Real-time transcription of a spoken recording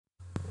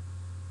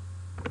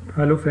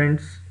Hello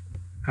friends,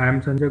 I am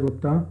Sanjay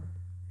Gupta.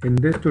 In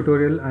this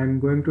tutorial I am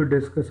going to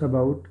discuss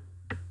about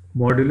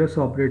modulus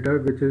operator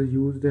which is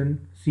used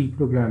in C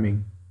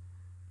programming.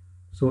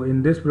 So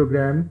in this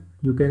program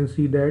you can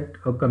see that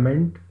a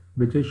comment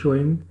which is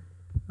showing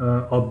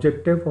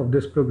objective of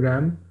this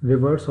program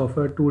reverse of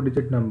a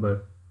 2-digit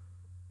number.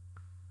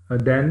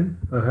 Then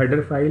a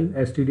header file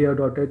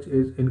stdio.h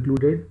is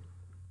included.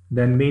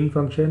 Then main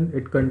function,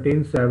 it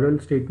contains several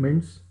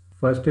statements.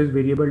 First is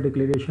variable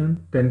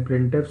declaration, then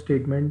printf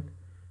statement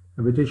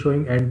which is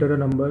showing enter a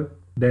number,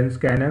 then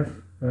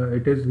scanf,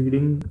 it is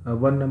reading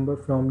one number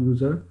from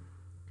user.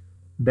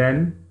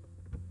 Then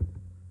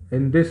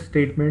in this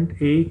statement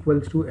a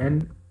equals to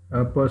n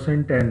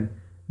 %n,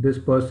 this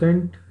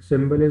percent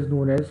symbol is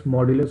known as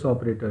modulus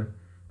operator.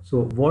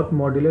 So what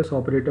modulus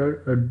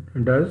operator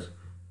does,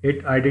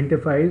 it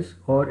identifies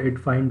or it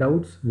finds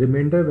out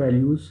remainder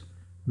values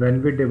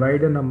when we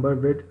divide a number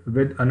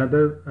with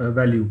another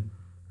value.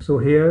 So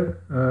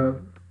here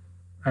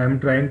I am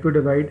trying to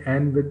divide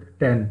n with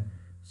 10.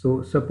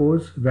 So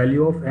suppose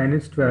value of n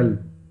is 12,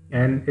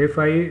 and if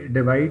I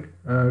divide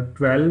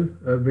 12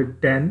 with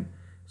 10,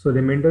 so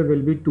remainder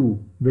will be 2,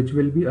 which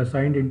will be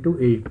assigned into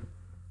a.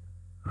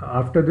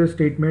 After this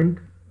statement,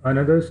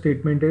 another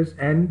statement is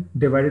n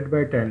divided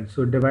by 10.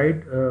 So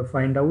divide,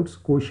 find out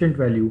quotient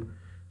value.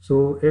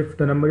 So if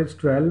the number is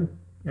 12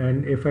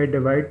 and if I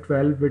divide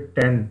 12 with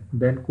 10,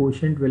 then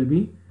quotient will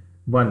be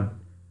 1,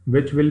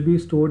 which will be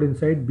stored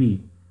inside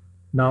b.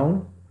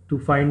 Now to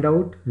find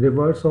out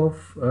reverse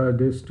of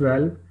this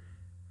 12,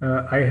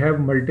 I have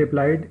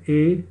multiplied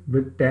a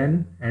with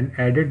 10 and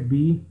added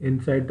b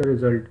inside the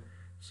result.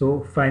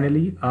 So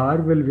finally R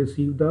will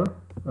receive the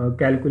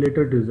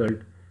calculated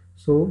result.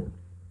 So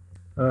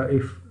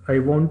if I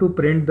want to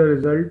print the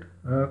result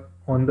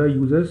on the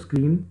user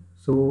screen,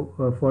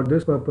 so for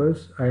this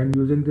purpose I am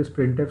using this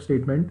printf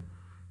statement.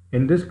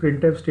 In this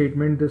printf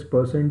statement, this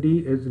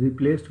 %d is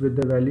replaced with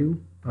the value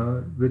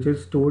which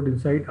is stored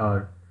inside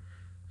R.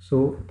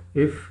 So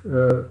if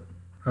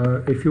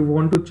you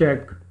want to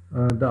check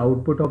the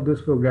output of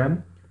this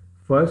program,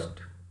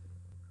 first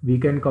we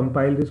can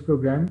compile this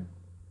program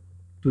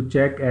to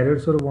check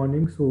errors or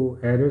warnings. So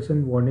errors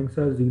and warnings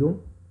are 0.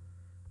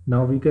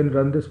 Now we can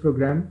run this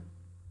program.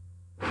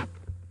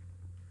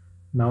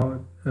 Now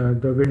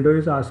the window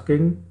is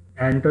asking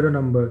enter a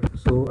number,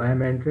 so I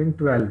am entering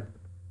 12.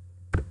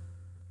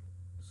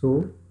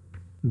 So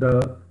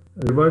the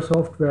reverse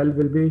of 12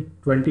 will be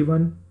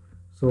 21.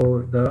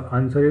 So the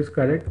answer is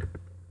correct.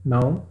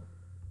 Now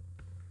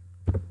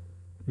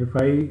if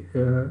I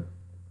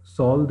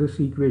solve this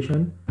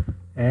equation,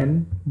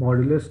 n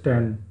modulus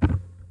 10,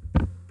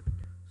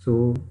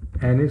 so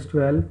n is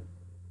 12,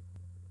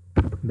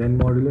 then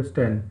modulus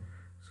 10.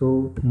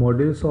 So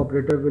modulus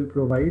operator will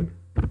provide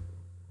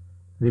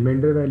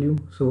remainder value.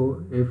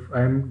 So if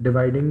I am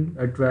dividing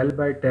a 12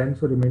 by 10,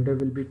 so remainder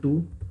will be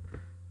 2.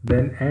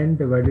 Then n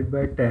divided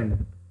by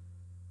 10,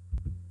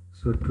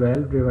 so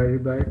 12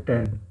 divided by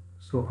 10,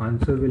 so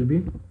answer will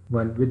be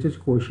 1, which is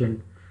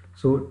quotient.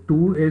 So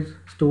 2 is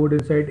stored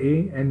inside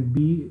a and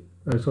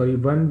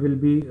 1 will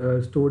be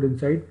stored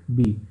inside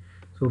b.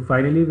 So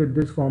finally with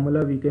this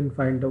formula we can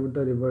find out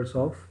the reverse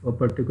of a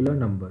particular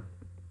number.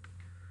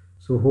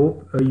 So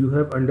hope you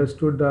have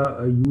understood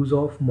the use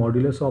of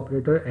modulus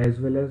operator as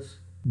well as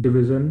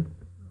division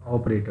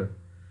operator.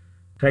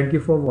 Thank you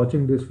for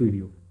watching this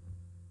video.